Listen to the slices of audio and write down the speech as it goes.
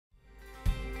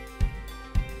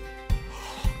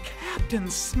Captain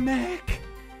Smek!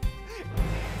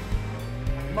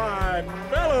 My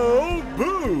fellow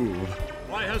boo!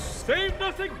 I has saved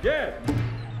us again!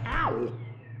 Ow!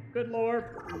 Good Lord.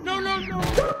 No, no, no!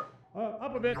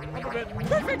 Up a bit, up a bit.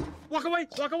 Perfect! Walk away,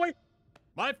 walk away!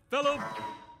 My fellow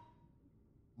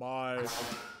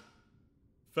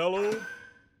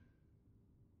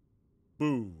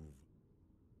boo.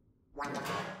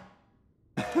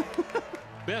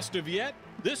 Best of yet,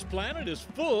 this planet is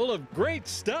full of great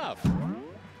stuff.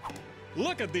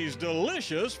 Look at these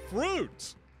delicious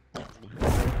fruits.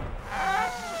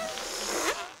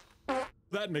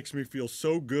 That makes me feel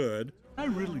so good. I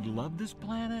really love this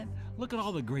planet. Look at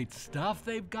all the great stuff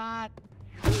they've got.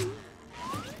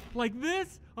 Like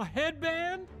this, a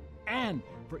headband. And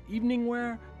for evening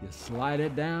wear, you slide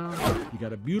it down, you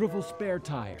got a beautiful spare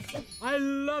tire. I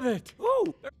love it.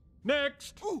 Ooh!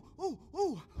 Next!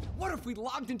 Ooh! What if we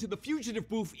logged into the Fugitive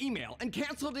Booth email and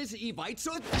canceled his Evite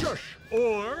so it's shush?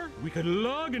 Or we could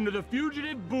log into the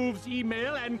Fugitive Booth's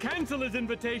email and cancel his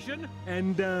invitation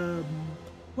and,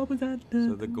 what was that?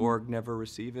 So the Gorg never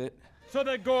receive it? So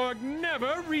the Gorg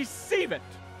never receive it.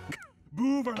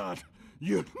 Booth are not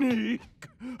unique.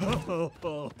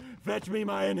 Fetch me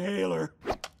my inhaler.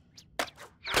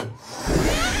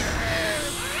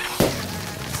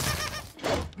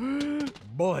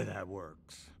 Boy, that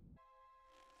works.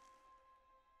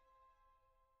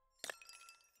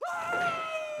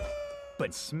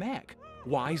 But Smek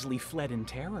wisely fled in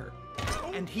terror.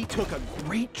 And he took a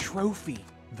great trophy,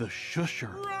 the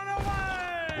Shusher. Run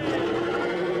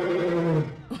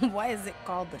away! Why is it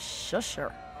called the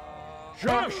Shusher?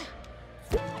 Shush!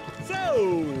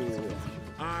 So,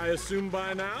 I assume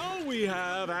by now we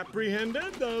have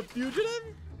apprehended the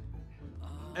fugitive?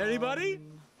 Anybody?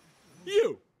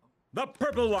 You! The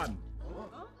purple one!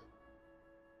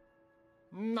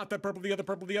 Not that purple, the other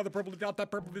purple, the other purple, not that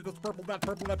purple, this purple, that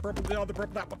purple, that purple, the other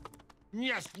purple, that one.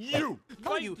 Yes, you!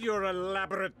 Fight your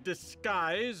elaborate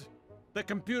disguise. The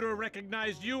computer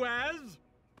recognized you as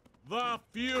the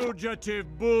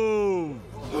Fugitive Boo.